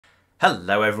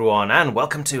Hello everyone and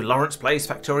welcome to Laurence Plays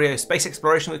Factorio Space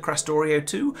Exploration with Factorio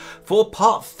 2 for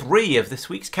part 3 of this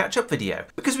week's catch-up video.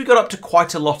 Because we got up to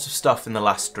quite a lot of stuff in the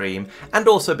last stream and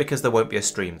also because there won't be a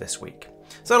stream this week.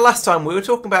 So last time we were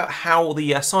talking about how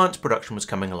the science production was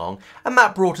coming along and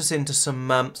that brought us into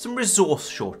some resource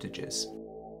shortages.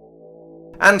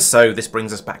 And so this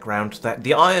brings us back round to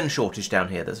the iron shortage down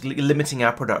here that's limiting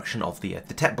our production of the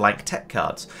blank tech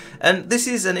cards. And this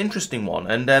is an interesting one,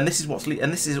 and this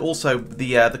is also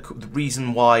the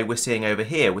reason why we're seeing over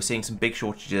here. We're seeing some big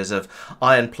shortages of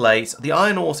iron plates. The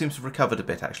iron ore seems to have recovered a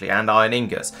bit actually, and iron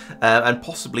ingots, and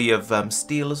possibly of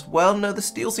steel as well. No, the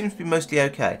steel seems to be mostly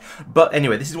okay. But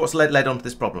anyway, this is what's led on to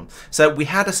this problem. So we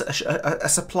had a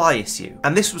supply issue,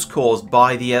 and this was caused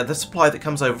by the supply that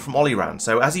comes over from Rarity.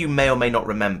 So as you may or may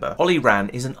not remember,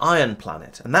 Rarity is an iron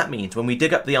planet, and that means when we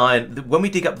dig up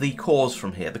the cores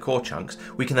from here, the core chunks,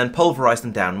 we can then pulverize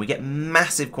them down. We get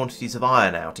massive quantities of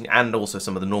iron out, and also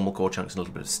some of the normal core chunks and a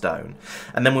little bit of stone.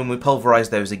 And then when we pulverize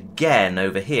those again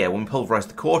over here, when we pulverize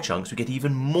the core chunks, we get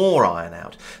even more iron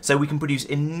out. So we can produce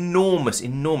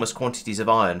enormous quantities of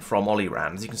iron from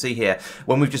Rarity. As you can see here,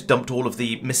 when we've just dumped all of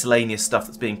the miscellaneous stuff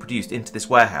that's being produced into this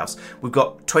warehouse, we've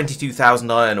got 22,000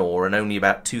 iron ore and only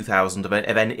about 2,000 of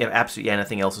absolutely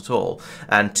anything else at all,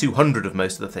 and 200 of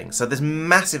most of the things. So there's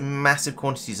massive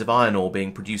quantities of iron ore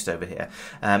being produced over here,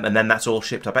 and then that's all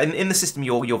shipped up in the system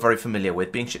you're very familiar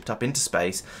with, being shipped up into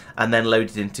space and then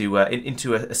loaded into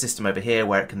a system over here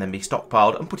where it can then be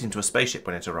stockpiled and put into a spaceship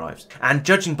when it arrives. And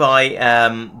judging by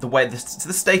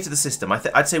the state of the system,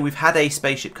 I'd say we've had a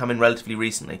spaceship come in relatively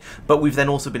recently, but we've then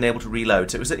also been able to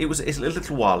reload. So it's a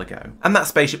little while ago, and that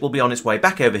spaceship will be on its way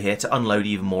back over here to unload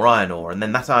even more iron ore, and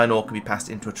then that iron ore can be passed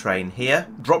into a train here,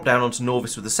 drop down onto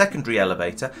Norvis with a secondary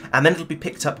elevator, and then it'll be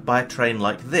picked up by a train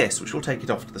like this, which will take it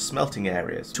off to the smelting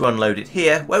areas to unload it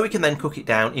here, where we can then cook it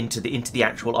down into the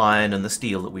actual iron and the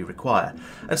steel that we require.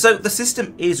 And so the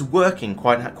system is working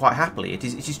quite happily. It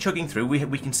is chugging through.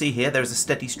 We can see here there is a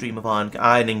steady stream of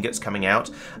iron ingots coming out,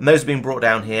 and those are being brought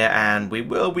down here, and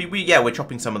we're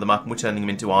chopping some of them up and we're turning them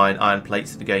into iron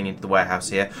plates that are going into the warehouse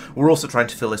here. We're also trying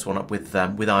to fill this one up with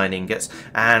iron ingots,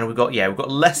 and we've got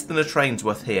less than a train's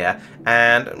worth here,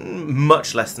 and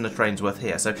much less than a train's worth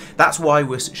here. So that's why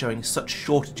we're showing such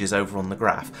shortages over on the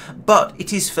graph. But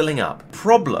it is filling up.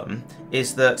 Problem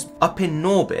is that up in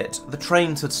Norbit, the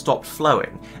trains had stopped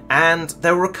flowing, and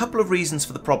there were a couple of reasons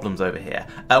for the problems over here.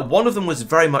 One of them was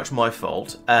very much my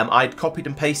fault. I'd copied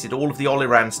and pasted all of the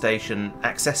Rarity station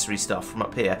accessory stuff from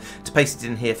up here to paste it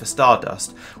in here for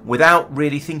Stardust without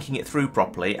really thinking it through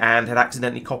properly, and had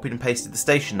accidentally copied and pasted the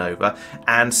station over,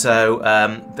 and so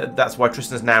that's why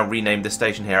Tristan's now renamed the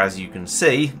station here, as you can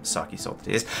see, Saki salt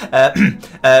it is,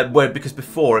 because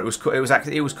before it was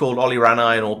called Rarity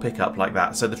Iron Ore Pickup, like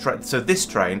that. So this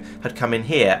train had come in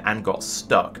here and got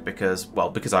stuck because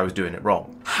I was doing it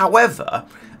wrong. However,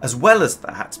 as well as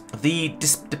that, the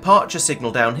departure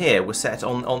signal down here was set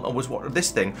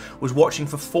this thing was watching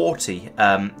for 40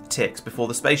 ticks before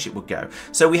the spaceship would go.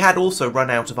 So we had also run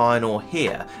out of iron ore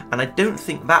here, and I don't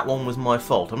think that one was my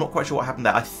fault. I'm not quite sure what happened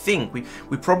there. I think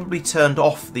we probably turned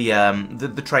off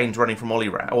the trains running from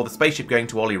Rarity, or the spaceship going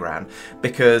to Rarity,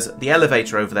 because the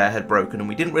elevator over there had broken, and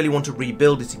we didn't really want to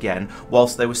rebuild it again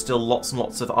whilst there was still lots and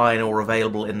lots of iron ore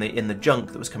available in the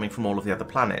junk that was coming from all of the other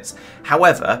planets.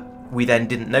 However, we then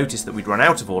didn't notice that we'd run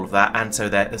out of all of that, and so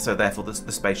therefore the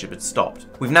spaceship had stopped.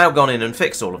 We've now gone in and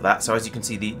fixed all of that, so as you can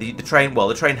see the train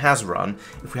has run.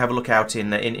 If we have a look out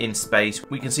in space,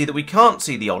 we can see that we can't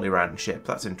see the Rarity ship.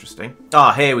 That's interesting.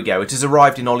 Ah, here we go. It has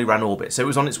arrived in Rarity orbit, so it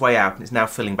was on its way out and it's now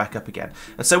filling back up again.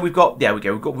 And so we've got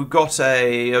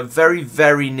a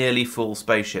very nearly full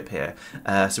spaceship here.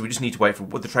 So we just need to wait for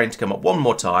the train to come up one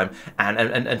more time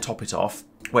and top it off.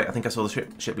 Wait, I think I saw the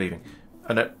ship leaving.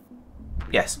 Oh no.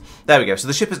 Yes, there we go. So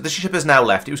the ship has now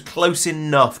left. It was close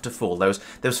enough to fall. There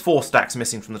was 4 stacks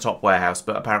missing from the top warehouse,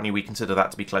 but apparently we consider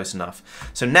that to be close enough.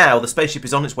 So now the spaceship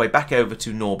is on its way back over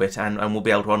to Norbit, and we'll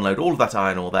be able to unload all of that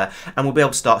iron ore there, and we'll be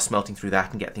able to start smelting through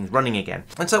that and get things running again.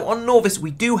 And so on Norvis,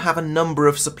 we do have a number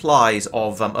of supplies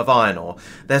of iron ore.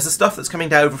 There's the stuff that's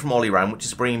coming over from Rarity, which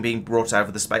is being brought out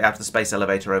of the space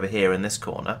elevator over here in this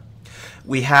corner.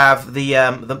 We have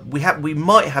we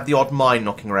might have the odd mine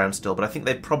knocking around still, but I think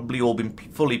they've probably all been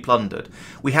fully plundered.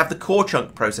 We have the core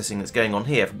chunk processing that's going on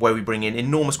here, where we bring in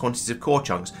enormous quantities of core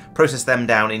chunks, process them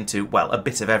down into, well, a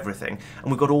bit of everything,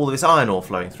 and we've got all of this iron ore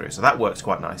flowing through, so that works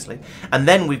quite nicely. And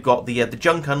then we've got the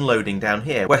junk unloading down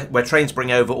here, where trains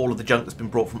bring over all of the junk that's been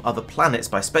brought from other planets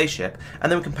by spaceship,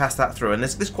 and then we can pass that through. And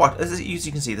there's quite, as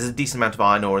you can see, there's a decent amount of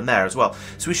iron ore in there as well.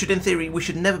 So we should, in theory,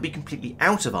 never be completely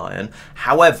out of iron.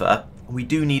 However, we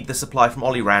do need the supply from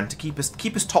Oliran to keep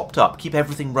us topped up, keep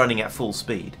everything running at full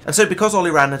speed. And so because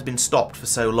Oliran has been stopped for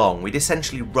so long, we'd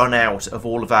essentially run out of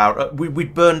all of our...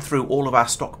 we'd burned through all of our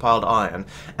stockpiled iron,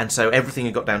 and so everything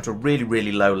had got down to a really,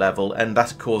 really low level, and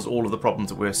that caused all of the problems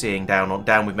that we were seeing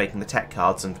down with making the tech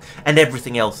cards and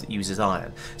everything else that uses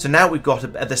iron. So now we've got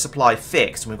the supply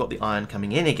fixed, and we've got the iron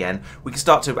coming in again, we can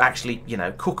start to actually, you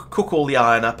know, cook all the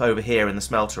iron up over here in the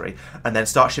smeltery, and then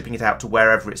start shipping it out to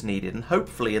wherever it's needed, and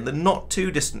hopefully in the not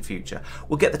too distant future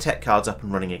we'll get the tech cards up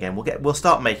and running again. We'll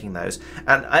start making those,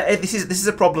 and this is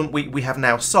a problem we have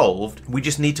now solved. We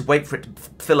just need to wait for it to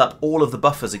fill up all of the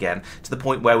buffers again to the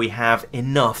point where we have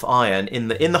enough iron in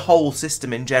the whole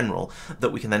system in general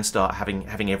that we can then start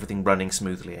having everything running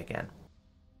smoothly again.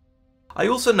 I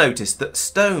also noticed that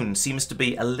stone seems to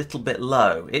be a little bit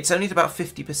low. It's only at about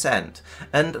 50%,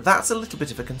 and that's a little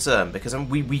bit of a concern because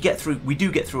we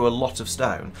do get through a lot of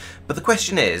stone. But the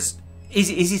question is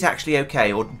it actually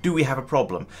okay, or do we have a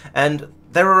problem? And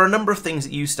there are a number of things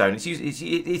that use stone.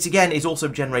 It's also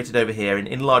generated over here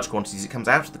in large quantities. It comes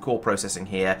out of the core processing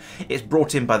here. It's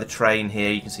brought in by the train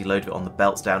here. You can see a load of it on the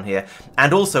belts down here.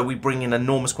 And also we bring in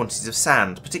enormous quantities of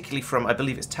sand, particularly from, I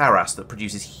believe it's Taras, that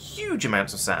produces huge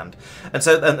amounts of sand. And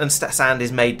so sand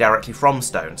is made directly from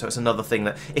stone. So it's another thing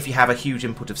that if you have a huge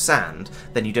input of sand,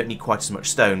 then you don't need quite as much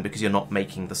stone because you're not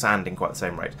making the sand in quite the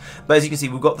same rate. But as you can see,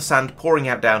 we've got the sand pouring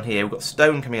out down here. We've got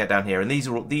stone coming out down here, and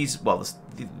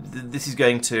this is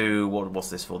going to, what's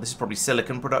this for? This is probably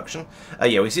silicon production.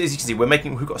 Yeah, as you can see,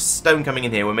 we've got stone coming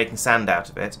in here, we're making sand out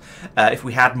of it. If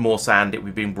we had more sand, it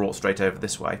would be being brought straight over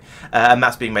this way. And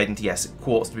that's being made into, yes,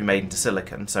 quartz to be made into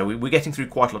silicon. So we're getting through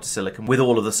quite a lot of silicon with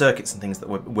all of the circuits and things that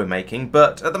we're making.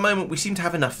 But at the moment, we seem to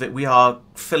have enough of it. We are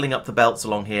filling up the belts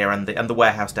along here, and the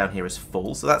warehouse down here is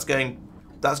full. So that's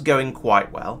going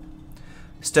quite well.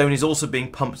 Stone is also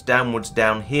being pumped downwards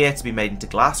down here to be made into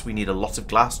glass. We need a lot of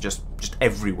glass just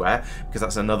everywhere, because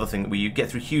that's another thing that we get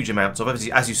through huge amounts of,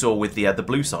 as you saw with the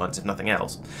blue science, if nothing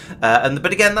else.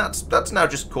 But again, that's now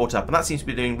just caught up, and that seems to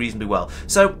be doing reasonably well.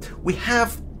 So we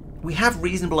have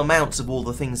reasonable amounts of all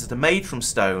the things that are made from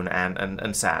stone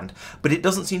and sand, but it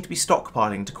doesn't seem to be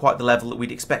stockpiling to quite the level that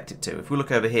we'd expect it to. If we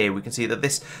look over here, we can see that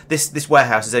this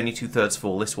warehouse is only 2/3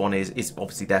 full. This one is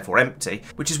obviously therefore empty,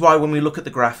 which is why when we look at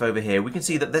the graph over here, we can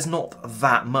see that there's not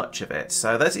that much of it.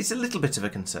 So it's a little bit of a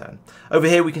concern. Over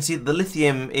here, we can see that the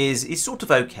lithium is sort of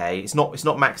okay. It's not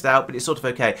maxed out, but it's sort of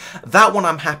okay. That one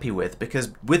I'm happy with, because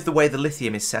with the way the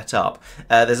lithium is set up,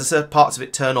 there's a certain parts of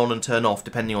it turn on and turn off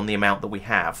depending on the amount that we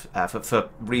have. For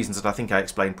reasons that I think I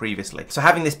explained previously. So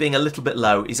having this being a little bit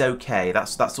low is okay.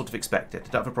 That's sort of expected.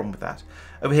 Don't have a problem with that.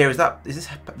 Over here, this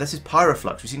is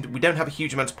pyroflux. We don't have a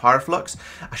huge amount of pyroflux.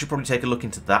 I should probably take a look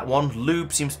into that one.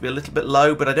 Lube seems to be a little bit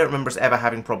low, but I don't remember us ever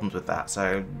having problems with that.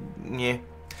 So yeah.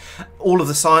 All of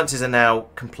the sciences are now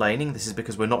complaining. This is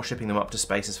because we're not shipping them up to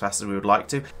space as fast as we would like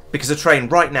to, because the train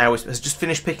right now has just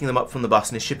finished picking them up from the bus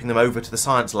and is shipping them over to the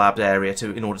science lab area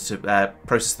in order to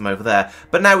process them over there.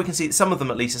 But now we can see that some of them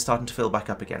at least are starting to fill back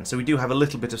up again. So we do have a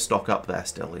little bit of stock up there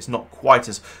still. It's not quite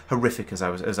as horrific as I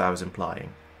was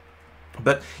implying.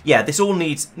 But yeah, this all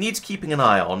needs keeping an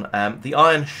eye on. The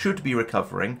iron should be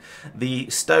recovering. The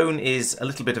stone is a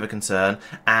little bit of a concern,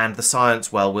 and the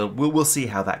science, well, we'll see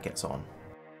how that gets on.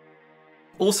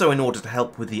 Also, in order to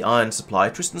help with the iron supply,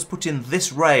 Tristan's put in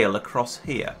this rail across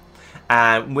here.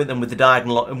 With the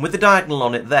diagonal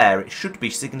on it there, it should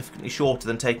be significantly shorter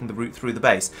than taking the route through the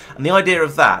base. And the idea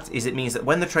of that is it means that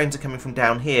when the trains are coming from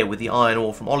down here with the iron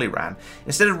ore from Oliran,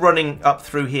 instead of running up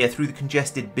through here through the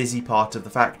congested, busy part of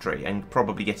the factory and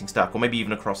probably getting stuck, or maybe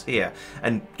even across here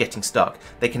and getting stuck,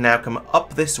 they can now come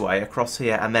up this way across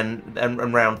here and then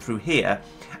round through here.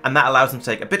 And that allows them to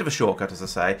take a bit of a shortcut, as I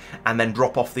say, and then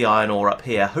drop off the iron ore up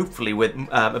here, hopefully with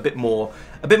a bit more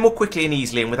quickly and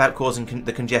easily, and without causing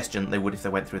the congestion that they would if they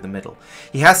went through the middle.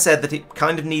 He has said that it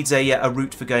kind of needs a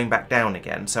route for going back down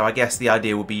again, so I guess the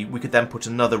idea would be we could then put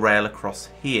another rail across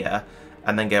here,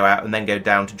 and then go out and then go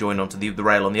down to join onto the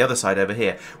rail on the other side over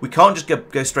here. We can't just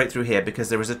go straight through here because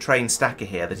there is a train stacker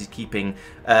here that is keeping.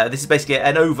 This is basically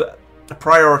a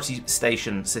priority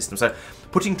station system. So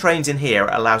putting trains in here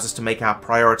allows us to make our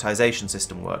prioritization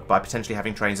system work by potentially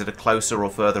having trains that are closer or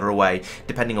further away,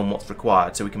 depending on what's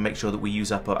required, so we can make sure that we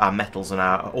use up our metals and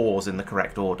our ores in the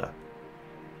correct order.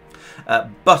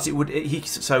 But he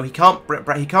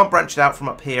can't branch it out from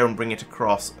up here and bring it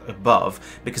across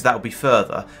above, because that would be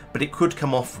further. But it could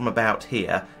come off from about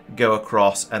here, go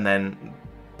across, and then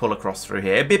pull across through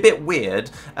here. It'd be a bit weird,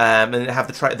 and have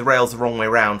the rails the wrong way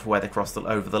around for where they cross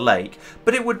over the lake.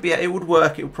 But it would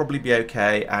work. It would probably be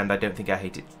okay, and I don't think I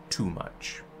hate it too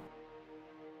much.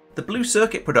 The blue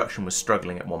circuit production was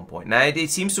struggling at one point. Now it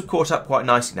seems to have caught up quite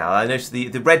nicely now. I noticed the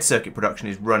red circuit production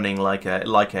is running like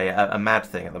a mad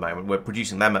thing at the moment. We're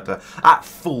producing them at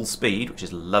full speed, which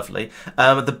is lovely.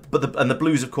 And the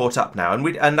blues have caught up now,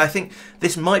 and I think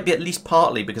this might be at least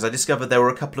partly because I discovered there were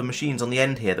a couple of machines on the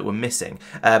end here that were missing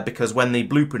because when the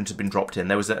blueprint had been dropped in,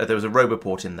 there was a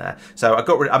roboport in there. So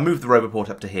I moved the roboport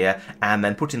up to here and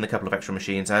then put in a couple of extra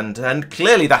machines, and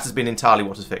clearly that has been entirely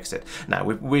what has fixed it. Now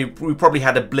we probably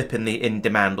had a blip in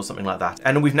demand or something like that,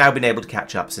 and we've now been able to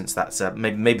catch up since that's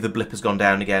maybe the blip has gone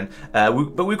down again,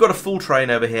 but we've got a full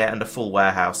train over here and a full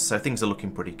warehouse, so things are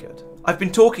looking pretty good. I've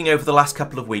been talking over the last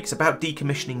couple of weeks about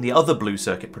decommissioning the other blue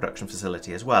circuit production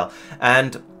facility as well,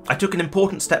 and I took an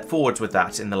important step forwards with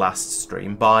that in the last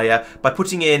stream by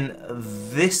putting in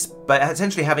this, by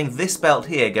essentially having this belt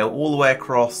here go all the way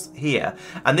across here,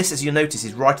 and this, as you notice,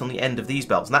 is right on the end of these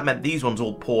belts, and that meant these ones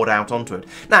all poured out onto it.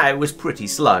 Now it was pretty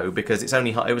slow because it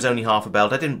was only half a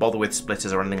belt. I didn't bother with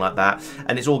splitters or anything like that,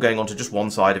 and it's all going onto just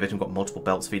one side of it, and got multiple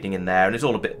belts feeding in there, and it's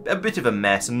all a bit of a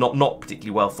mess and not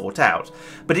particularly well thought out.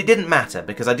 But it didn't matter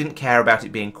because I didn't care about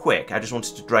it being quick. I just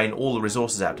wanted to drain all the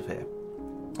resources out of here.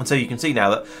 And so you can see now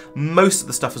that most of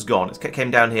the stuff has gone. It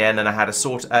came down here, and then I had a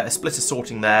splitter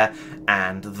sorting there,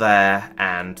 and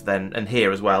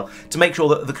here as well, to make sure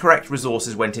that the correct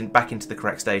resources went back into the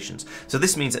correct stations. So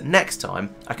this means that next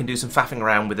time I can do some faffing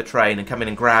around with the train and come in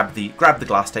and grab the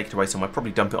glass, take it away somewhere,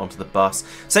 probably dump it onto the bus.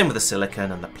 Same with the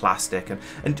silicon and the plastic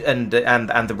and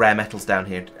the rare metals down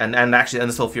here, and the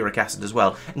sulfuric acid as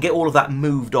well, and get all of that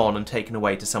moved on and taken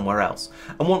away to somewhere else.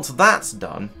 And once that's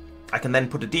done, I can then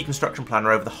put a deconstruction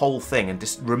planner over the whole thing and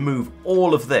just remove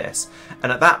all of this,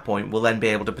 and at that point we'll then be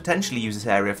able to potentially use this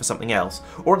area for something else,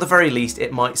 or at the very least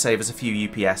it might save us a few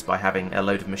UPS by having a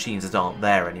load of machines that aren't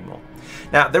there anymore.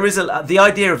 Now there is the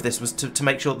idea of this was to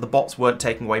make sure that the bots weren't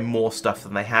taking away more stuff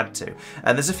than they had to,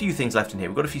 and there's a few things left in here.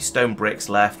 We've got a few stone bricks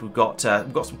left, we've got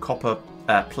some copper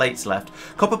plates left.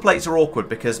 Copper plates are awkward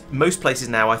because most places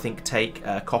now I think take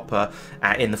copper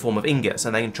in the form of ingots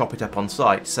and they can chop it up on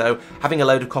site, so having a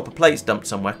load of copper plates dumped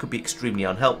somewhere could be extremely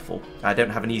unhelpful. I don't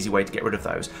have an easy way to get rid of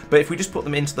those, but if we just put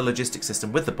them into the logistics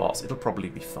system with the bots, it'll probably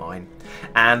be fine.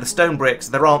 And the stone bricks,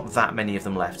 there aren't that many of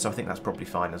them left, so I think that's probably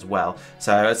fine as well.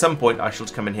 So at some point I shall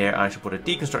just come in here and I shall put a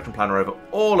deconstruction planner over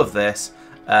all of this.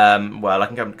 Well, I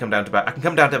can come down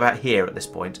to about here at this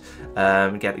point,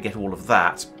 get all of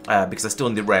that because I still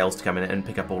need the rails to come in and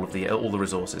pick up all the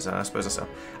resources. And I suppose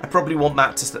I probably want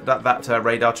that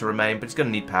radar to remain, but it's going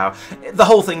to need power. The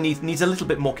whole thing needs a little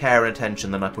bit more care and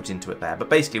attention than I put into it there. But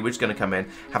basically, we're just going to come in,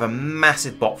 have a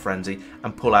massive bot frenzy,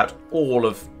 and pull out all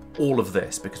of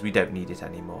this because we don't need it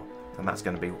anymore. And that's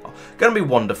going to be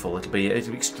wonderful. It'll be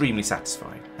extremely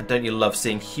satisfying. And don't you love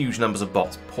seeing huge numbers of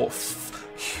bots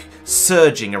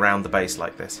surging around the base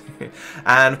like this?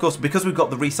 And of course, because we've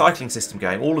got the recycling system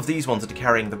going, all of these ones that are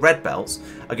carrying the red belts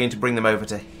are going to bring them over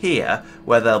to here,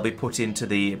 where they'll be put into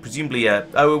the, presumably,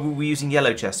 oh, we're using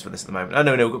yellow chests for this at the moment. Oh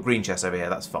no, we've got green chests over here,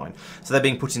 that's fine. So they're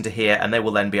being put into here, and they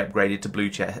will then be upgraded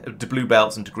to blue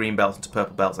belts and to green belts and to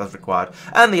purple belts as required.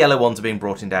 And the yellow ones are being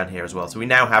brought in down here as well. So we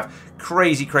now have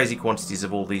crazy quantities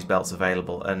of all these belts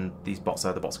available, and these bots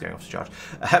are the bots going off to charge.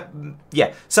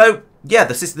 Yeah, so yeah,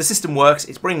 the system works.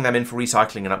 It's bringing them in for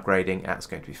recycling and upgrading. That's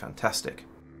going to be fantastic.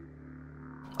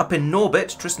 Up in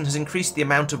Norbit, Tristan has increased the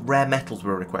amount of rare metals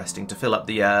we're requesting to fill up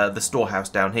the storehouse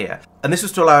down here. And this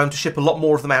was to allow him to ship a lot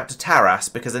more of them out to Taras,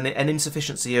 because an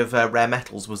insufficiency of rare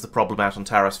metals was the problem out on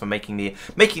Taras for making the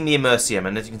immersium.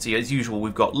 And as you can see, as usual,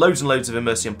 we've got loads and loads of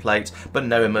immersium plate, but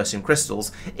no immersium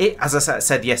crystals. It, as I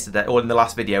said yesterday, or in the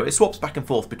last video, it swaps back and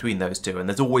forth between those two, and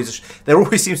there always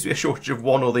seems to be a shortage of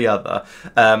one or the other,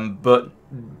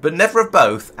 but never of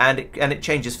both, and it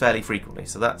changes fairly frequently.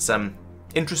 So that's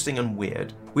interesting and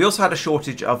weird. We also had a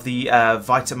shortage of the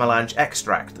Vita Melange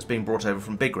extract that's being brought over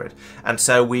from Bigrid, and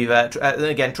so we've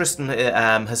again Tristan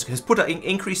has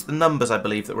increased the numbers, I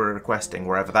believe, that we're requesting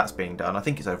wherever that's being done. I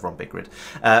think it's over on Bigrid,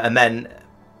 and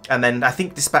then I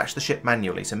think dispatch the ship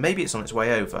manually, so maybe it's on its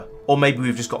way over. Or maybe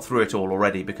we've just got through it all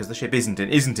already because the ship isn't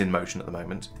in motion at the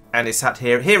moment. And it's sat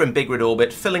here in Bigrid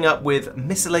orbit, filling up with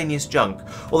miscellaneous junk.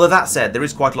 Although that said, there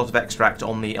is quite a lot of extract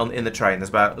in the train.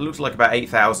 There's it looks like about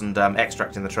 8,000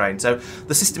 extract in the train. So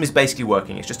the system is basically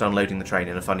working. It's just unloading the train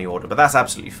in a funny order, but that's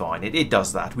absolutely fine. It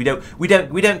does that. We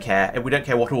don't care. We don't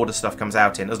care what order stuff comes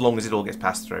out in, as long as it all gets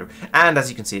passed through. And as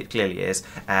you can see, it clearly is.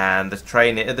 And the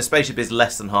spaceship is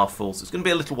less than half full, so it's going to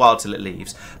be a little while till it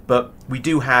leaves. But we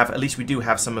do have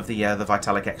some of the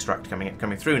vitalic extract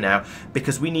coming through now,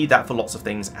 because we need that for lots of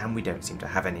things, and we don't seem to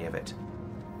have any of it.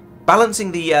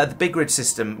 Balancing the big grid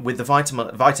system with the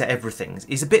Vita everythings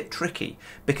is a bit tricky,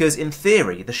 because in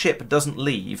theory the ship doesn't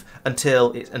leave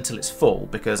until it's full,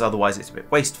 because otherwise it's a bit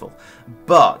wasteful.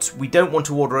 But we don't want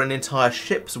to order an entire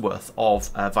ship's worth of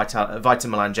Vita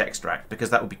melange extract, because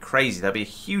that would be crazy. There'd be a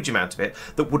huge amount of it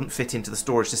that wouldn't fit into the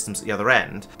storage systems at the other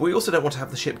end. But we also don't want to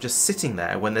have the ship just sitting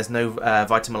there when there's no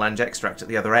Vita melange extract at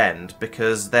the other end,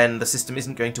 because then the system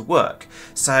isn't going to work.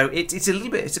 So it's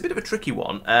a bit of a tricky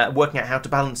one, working out how to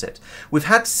balance it. We've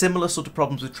had similar sort of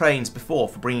problems with trains before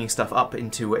for bringing stuff up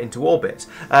into orbit,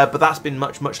 but that's been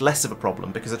much less of a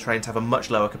problem, because the trains have a much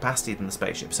lower capacity than the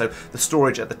spaceship. So the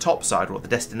storage at the top side, or at the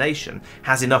destination,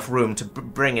 has enough room to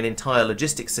bring an entire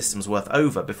logistics system's worth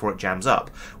over before it jams up.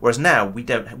 Whereas now we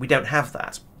don't have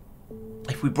that.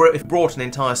 If we brought an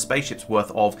entire spaceship's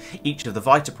worth of each of the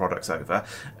Vita products over,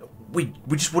 we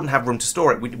just wouldn't have room to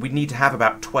store it. We'd need to have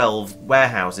about 12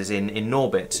 warehouses in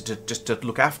orbit to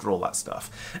look after all that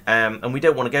stuff, and we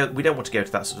don't want to go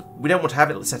to that sort of. We don't want to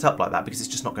have it set up like that, because it's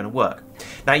just not going to work.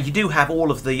 Now you do have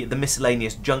all of the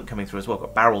miscellaneous junk coming through as well. We've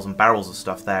got barrels and barrels of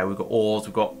stuff there. We've got ores.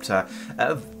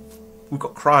 We've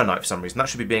got cryonite for some reason. That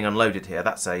should be being unloaded here.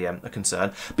 That's a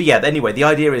concern. But yeah, anyway, the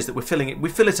idea is that we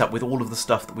fill it up with all of the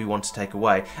stuff that we want to take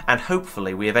away, and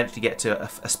hopefully we eventually get to a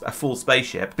full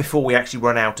spaceship before we actually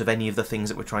run out of any of the things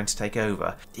that we're trying to take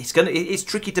over. It's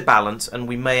tricky to balance, and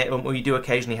we do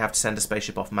occasionally have to send a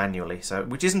spaceship off manually, so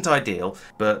which isn't ideal,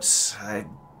 but.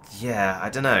 Yeah, I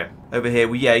don't know. Over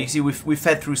here, you see we've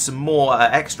fed through some more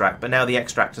extract, but now the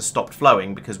extract has stopped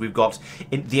flowing because we've got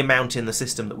the amount in the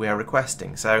system that we are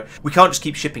requesting. So we can't just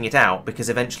keep shipping it out, because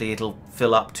eventually it'll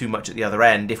fill up too much at the other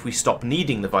end if we stop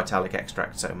needing the Vitalic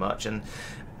extract so much. And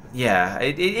yeah,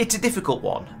 it's a difficult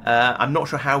one. I'm not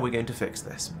sure how we're going to fix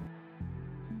this.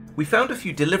 We found a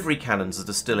few delivery cannons that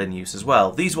are still in use as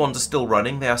well. These ones are still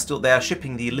running. They are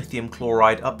shipping the lithium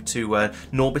chloride up to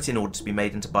Norbit in order to be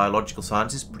made into biological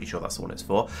sciences. Pretty sure that's the one it's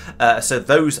for. So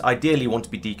those ideally want to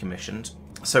be decommissioned,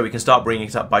 so we can start bringing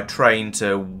it up by train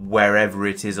to wherever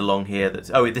it is along here.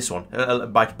 This one.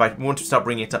 We want to start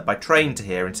bringing it up by train to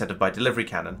here instead of by delivery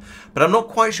cannon. But I'm not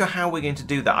quite sure how we're going to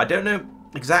do that. I don't know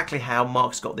exactly how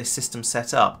Mark's got this system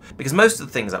set up, because most of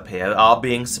the things up here are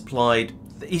being supplied.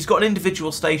 He's got an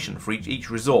individual station for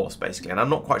each resource, basically, and I'm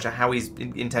not quite sure how he's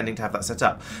intending to have that set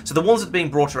up. So the ones that are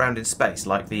being brought around in space,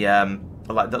 like the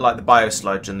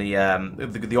biosludge and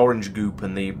the orange goop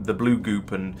and the blue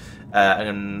goop and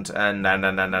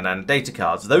data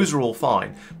cards, those are all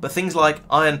fine. But things like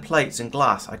iron plates and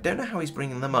glass, I don't know how he's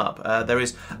bringing them up.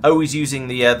 He's using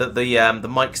the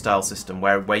Mike style system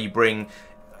where you bring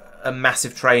a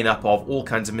massive train up of all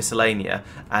kinds of miscellanea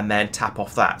and then tap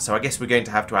off that. So I guess we're going to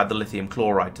have to add the lithium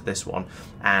chloride to this one,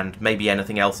 and maybe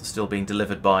anything else that's still being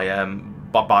delivered by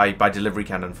delivery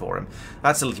cannon for him.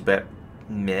 That's a little bit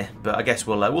meh, but I guess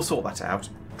we'll sort that out.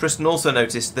 Tristan also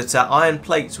noticed that iron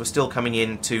plates were still coming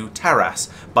in to Taras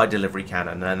by delivery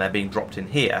cannon, and they're being dropped in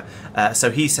here.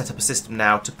 So he's set up a system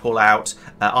now to pull out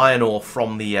iron ore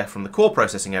from the core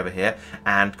processing over here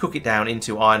and cook it down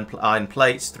into iron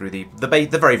plates through the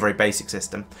very, very basic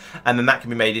system, and then that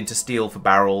can be made into steel for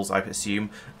barrels, I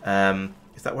assume.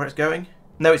 Is that where it's going?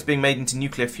 No, it's being made into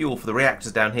nuclear fuel for the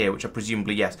reactors down here, which are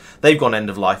presumably, yes, they've gone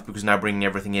end of life because now bringing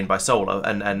everything in by solar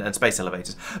and space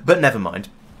elevators. But never mind.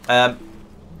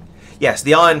 Yes,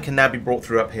 the iron can now be brought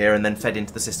through up here and then fed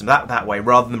into the system that way,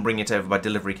 rather than bring it over by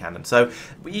delivery cannon. So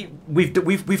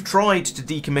we've tried to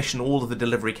decommission all of the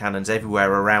delivery cannons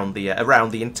everywhere around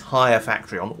the entire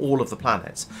factory on all of the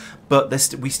planets, but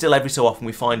we still every so often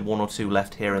we find one or two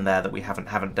left here and there that we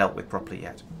haven't dealt with properly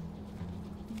yet.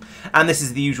 And this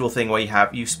is the usual thing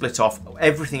where you split off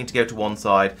everything to go to one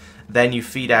side, then you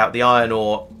feed out the iron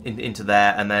ore into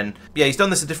there, and then, yeah, he's done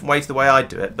this a different way to the way I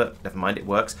do it, but never mind, it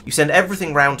works. You send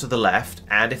everything round to the left,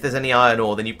 and if there's any iron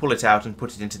ore, then you pull it out and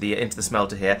put it into the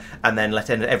smelter here, and then let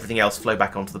everything else flow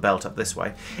back onto the belt up this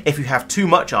way. If you have too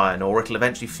much iron ore, it'll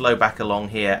eventually flow back along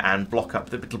here and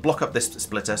it'll block up this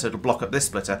splitter, so it'll block up this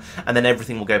splitter, and then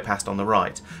everything will go past on the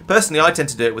right. Personally, I tend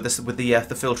to do it with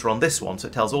the filter on this one, so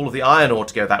it tells all of the iron ore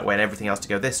to go that way and everything else to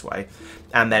go this way,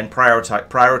 and then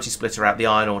priority splitter out the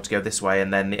iron ore to go this way,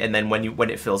 and then when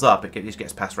it fills up, it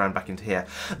gets passed around back into here.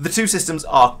 The two systems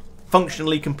are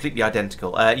functionally completely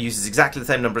identical. It uses exactly the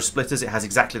same number of splitters. It has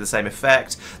exactly the same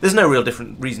effect. There's no real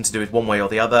different reason to do it one way or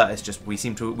the other. It's just we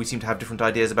seem to have different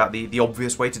ideas about the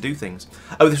obvious way to do things.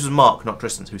 Oh, this was Mark, not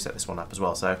Tristan, who set this one up as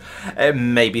well. So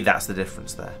maybe that's the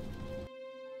difference there.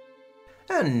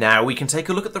 And now we can take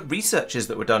a look at the researches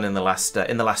that were done in the last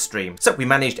stream. So we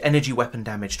managed energy weapon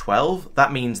damage 12.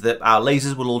 That means that our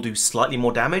lasers will all do slightly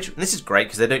more damage. And this is great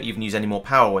because they don't even use any more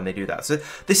power when they do that. So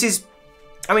this is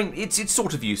I mean, it's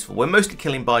sort of useful. We're mostly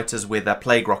killing biters with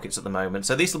plague rockets at the moment,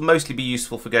 so these will mostly be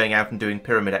useful for going out and doing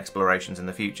pyramid explorations in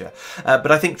the future.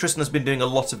 But I think Tristan has been doing a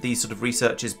lot of these sort of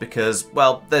researches because,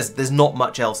 well, there's not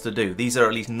much else to do. These are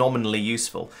at least nominally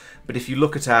useful. But if you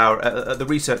look at the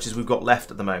researches we've got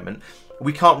left at the moment,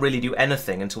 we can't really do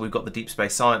anything until we've got the deep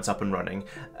space science up and running,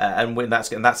 and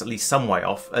that's at least some way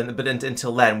off. But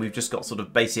until then, we've just got sort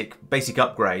of basic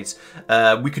upgrades.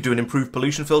 We could do an improved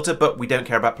pollution filter, but we don't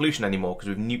care about pollution anymore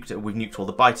because we've nuked all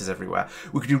the biters everywhere.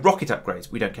 We could do rocket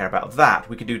upgrades. We don't care about that.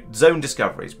 We could do zone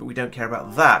discoveries, but we don't care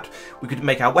about that. We could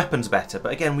make our weapons better,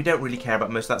 but again, we don't really care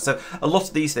about most of that. So a lot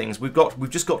of these things we've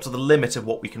just got to the limit of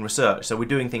what we can research. So we're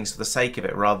doing things for the sake of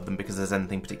it rather than because there's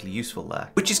anything particularly useful there.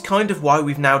 Which is kind of why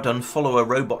we've now done follow a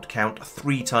robot count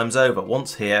 3 times over.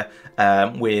 Once here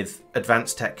with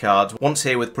advanced tech cards, once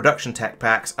here with production tech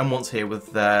packs, and once here with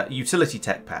utility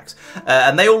tech packs.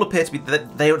 And they all appear to be,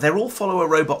 they're all follow a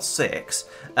robot 6,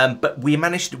 but we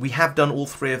have done all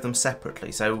 3 of them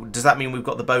separately. So does that mean we've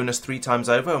got the bonus 3 times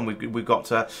over and we've got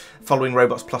following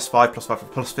robots +5,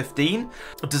 +5,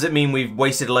 +15? Does it mean we've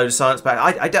wasted a load of science back?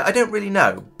 I don't really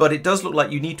know, but it does look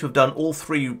like you need to have done all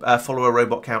 3 follow a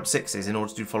robot count 6s in order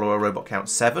to do follow a robot count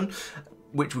 7.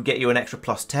 Which would get you an extra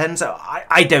 +10, so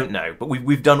I don't know, but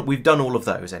we've done all of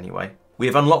those anyway. We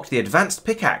have unlocked the advanced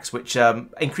pickaxe, which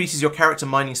increases your character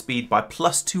mining speed by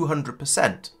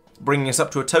 +200%. Bringing us up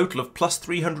to a total of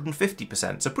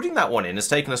 +350%. So putting that one in has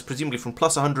taken us presumably from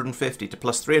 +150 to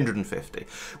 +350,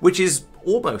 which is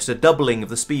almost a doubling of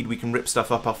the speed we can rip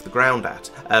stuff up off the ground at.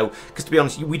 Because to be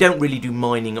honest, we don't really do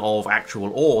mining of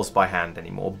actual ores by hand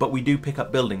anymore, but we do pick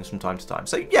up buildings from time to time.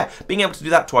 So yeah, being able to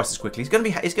do that twice as quickly is going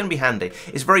to be handy.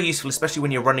 It's very useful, especially when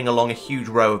you're running along a huge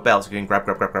row of belts, going grab,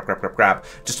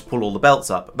 just to pull all the belts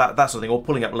up, that sort of thing, or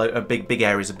pulling up big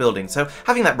areas of buildings. So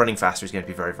having that running faster is going to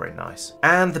be very, very nice.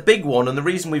 And the big one, and the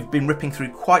reason we've been ripping through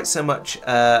quite so much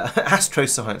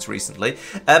astroscience recently,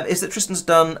 is that Tristan's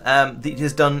done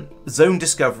zone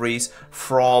discoveries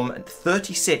from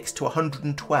 36 to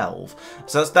 112.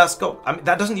 So that's got, I mean,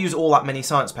 that doesn't use all that many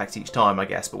science packs each time, I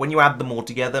guess, but when you add them all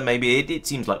together, maybe it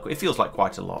feels like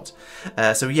quite a lot.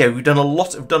 So yeah, we've done a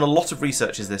lot of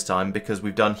researches this time because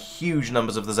we've done huge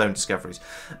numbers of the zone discoveries.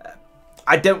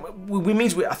 I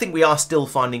think we are still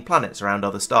finding planets around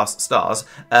other stars.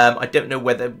 I don't know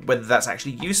whether that's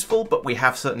actually useful, but we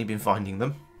have certainly been finding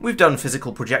them. We've done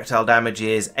physical projectile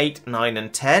damages 8, 9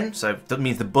 and 10, so that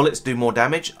means the bullets do more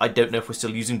damage. I don't know if we're still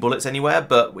using bullets anywhere,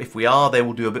 but if we are, they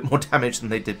will do a bit more damage than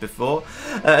they did before.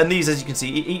 And these, as you can see,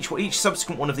 each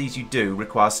subsequent one of these you do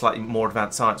requires slightly more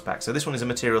advanced science pack. So this one is a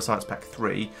material science pack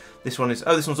 3. This one's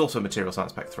also a material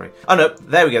science pack 3. Oh no,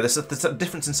 there we go. The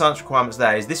difference in science requirements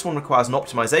there is this one requires an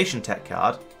optimization tech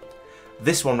card.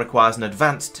 This one requires an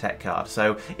advanced tech card,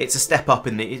 so it's a step up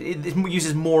in it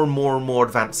uses more and more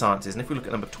advanced sciences. And if we look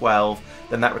at number 12,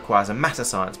 then that requires a matter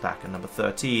science pack, and number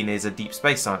 13 is a deep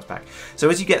space science pack.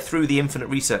 So as you get through the infinite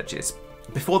researches,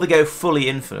 before they go fully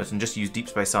infinite and just use Deep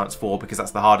Space Science 4 because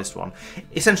that's the hardest one,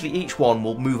 essentially each one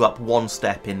will move up one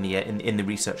step in the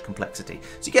research complexity.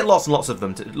 So you get lots and lots of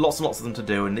them to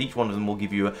do, and each one of them will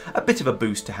give you a bit of a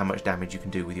boost to how much damage you can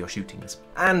do with your shootings.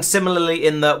 And similarly,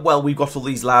 in that, well, we've got all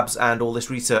these labs and all this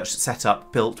research set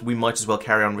up, built, we might as well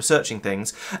carry on researching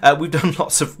things. We've done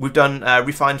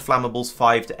refined flammables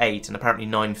 5 to 8, and apparently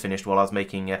 9 finished while I was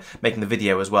making the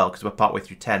video as well, because we're partway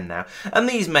through 10 now. And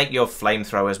these make your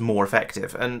flamethrowers more effective.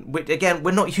 And again,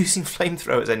 we're not using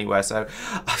flamethrowers anywhere, so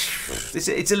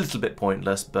it's a little bit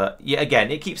pointless. But yeah, again,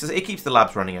 it keeps the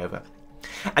labs running over.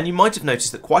 And you might have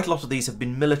noticed that quite a lot of these have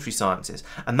been military sciences,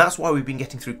 and that's why we've been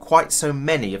getting through quite so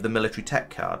many of the military tech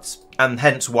cards, and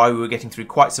hence why we were getting through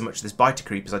quite so much of this biter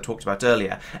creep as I talked about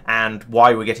earlier, and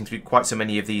why we're getting through quite so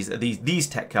many of these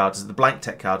tech cards, the blank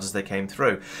tech cards, as they came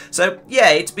through. So yeah,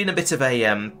 it's been a bit of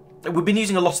a we've been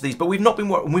using a lot of these, but we've not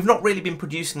really been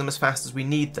producing them as fast as we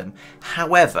need them.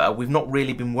 However, we've not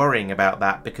really been worrying about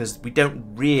that because we don't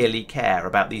really care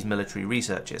about these military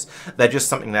researches. They're just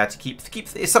something there to keep.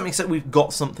 It's something so we've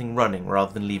got something running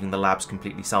rather than leaving the labs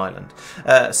completely silent.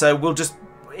 So we'll just.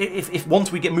 If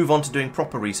once we move on to doing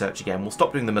proper research again, we'll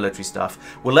stop doing the military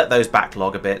stuff. We'll let those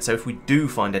backlog a bit. So if we do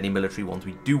find any military ones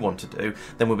we do want to do,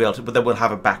 then we'll be able to. But then we'll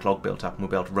have a backlog built up and we'll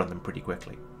be able to run them pretty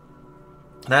quickly.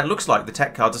 Now it looks like the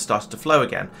tech cards are starting to flow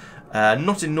again.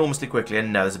 Not enormously quickly,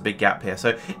 and no, there's a big gap here.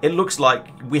 So it looks like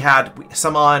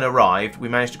some iron arrived, we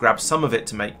managed to grab some of it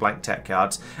to make blank tech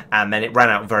cards, and then it ran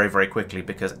out very, very quickly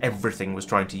because everything was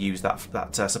trying to use that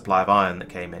supply of iron that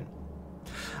came in.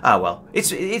 Ah well,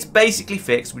 it's basically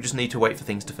fixed, we just need to wait for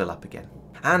things to fill up again.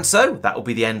 And so, that will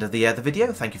be the end of the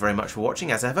video. Thank you very much for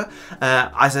watching, as ever.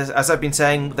 As I've been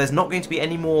saying, there's not going to be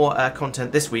any more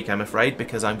content this week, I'm afraid,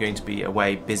 because I'm going to be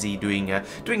away busy doing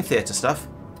theatre stuff.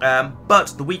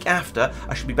 But the week after,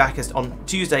 I should be back on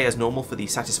Tuesday as normal for the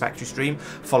Satisfactory stream,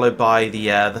 followed by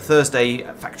the Thursday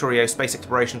Factorio Space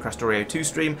Exploration Crises 2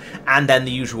 stream, and then the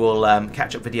usual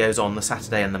catch-up videos on the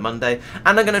Saturday and the Monday.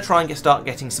 And I'm going to try and start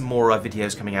getting some more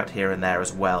videos coming out here and there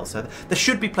as well. So there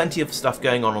should be plenty of stuff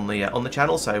going on the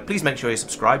channel. So please make sure you're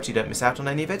subscribed so you don't miss out on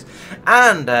any of it.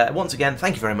 And once again,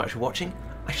 thank you very much for watching.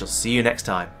 I shall see you next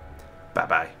time. Bye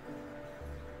bye.